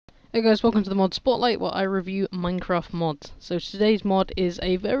Hey guys, welcome to the Mod Spotlight where I review Minecraft mods. So today's mod is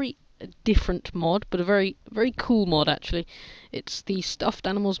a very different mod, but a very cool mod actually. It's the Stuffed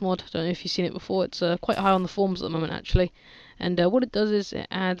Animals mod. I don't know if you've seen it before. It's quite high on the forums at the moment actually. And what it does is it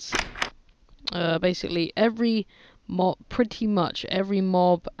adds basically every mob, pretty much every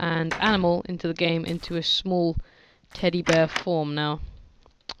mob and animal into the game into a small teddy bear form. Now,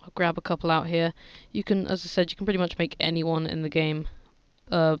 I'll grab a couple out here. You can, as I said, you can pretty much make anyone in the game.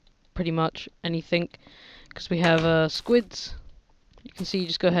 Pretty much anything, because we have squids. You can see, you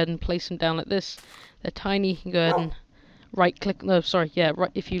just go ahead and place them down like this. They're tiny. You can go ahead and right click, no sorry, yeah,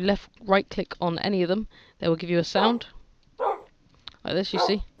 right, if you right click on any of them, they will give you a sound like this. You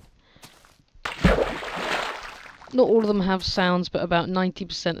see, not all of them have sounds, but about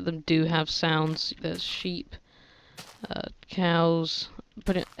 90% of them do have sounds. There's sheep, cows,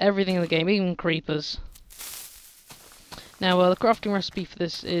 everything in the game, even creepers. Now, the crafting recipe for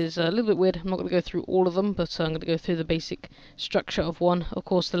this is a little bit weird. I'm not going to go through all of them, but I'm going to go through the basic structure of one. Of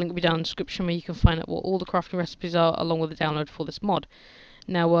course, the link will be down in the description where you can find out what all the crafting recipes are, along with the download for this mod.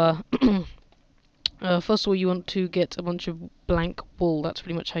 Now, first of all, you want to get a bunch of blank wool. That's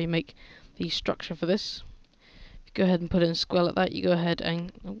pretty much how you make the structure for this. If you go ahead and put it in a square like that, you go ahead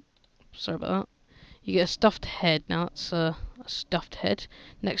and... Oh, sorry about that. You get a stuffed head. Now, that's a stuffed head.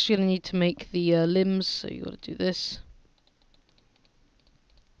 Next, you're going to need to make the limbs, so you've got to do this.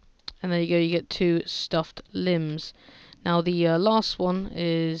 And there you go, you get 2 stuffed limbs. Now the last one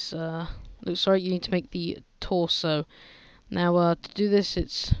is, sorry, you need to make the torso. Now to do this,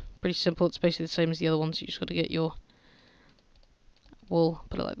 it's pretty simple. It's basically the same as the other ones. You just got to get your wool,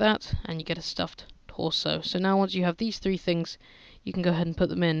 put it like that, and you get a stuffed torso. So now once you have these 3 things, you can go ahead and put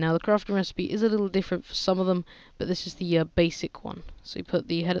them in. Now the crafting recipe is a little different for some of them, but this is the basic one. So you put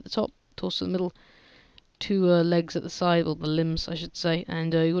the head at the top, torso in the middle, 2 legs at the side, or the limbs I should say,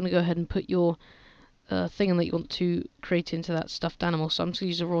 and you want to go ahead and put your thing that you want to create into that stuffed animal. So I'm just going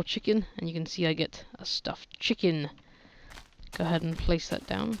to use a raw chicken, and you can see I get a stuffed chicken. Go ahead and place that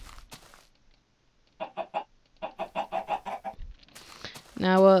down.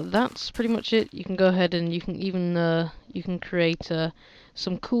 Now that's pretty much it. You can go ahead and you can even you can create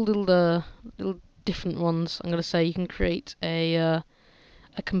some cool little different ones. I'm going to say you can create a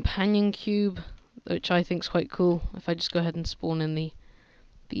companion cube, which I think is quite cool. If I just go ahead and spawn in the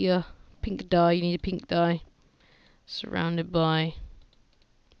pink dye, you need a pink dye, surrounded by...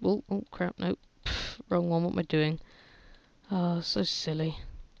 Oh crap, nope, wrong one, what am I doing? Oh, so silly.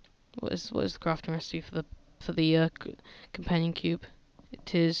 What is the crafting recipe for the companion cube?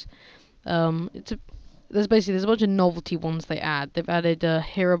 It is, there's a bunch of novelty ones they add. They've added,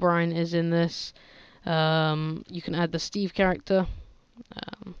 Herobrine is in this. You can add the Steve character.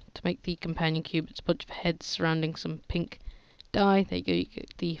 To make the companion cube, it's a bunch of heads surrounding some pink dye. There you go, you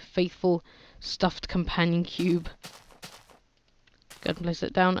get the faithful stuffed companion cube. Go ahead and place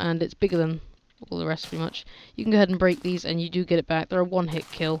it down, and it's bigger than all the rest pretty much. You can go ahead and break these, and you do get it back. They're a one-hit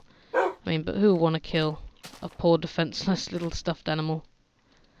kill. I mean, but who would want to kill a poor defenseless little stuffed animal?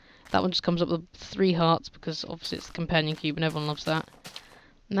 That one just comes up with 3 hearts, because obviously it's the companion cube, and everyone loves that.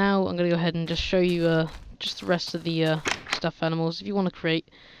 Now, I'm going to go ahead and just show you just the rest of the stuffed animals. If you want to create,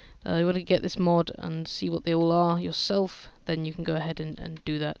 you want to get this mod and see what they all are yourself, then you can go ahead and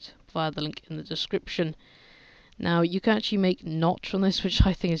do that via the link in the description. Now, you can actually make Notch on this, which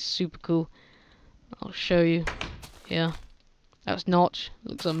I think is super cool. I'll show you. Yeah, that's Notch.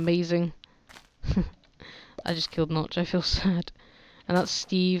 Looks amazing. I just killed Notch, I feel sad. And that's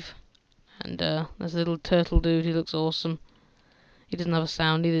Steve. And there's a little turtle dude, he looks awesome. He doesn't have a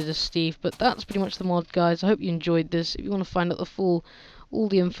sound, neither does Steve. But that's pretty much the mod, guys. I hope you enjoyed this. If you want to find out all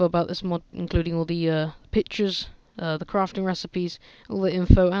the info about this mod, including all the pictures, the crafting recipes, all the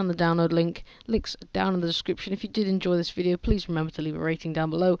info, and the download links down in the description. If you did enjoy this video, please remember to leave a rating down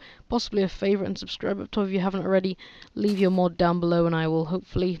below, possibly a favourite, and subscribe up top if you haven't already. Leave your mod down below, and I will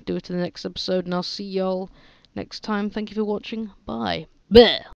hopefully do it in the next episode. And I'll see y'all next time. Thank you for watching. Bye. Bleh.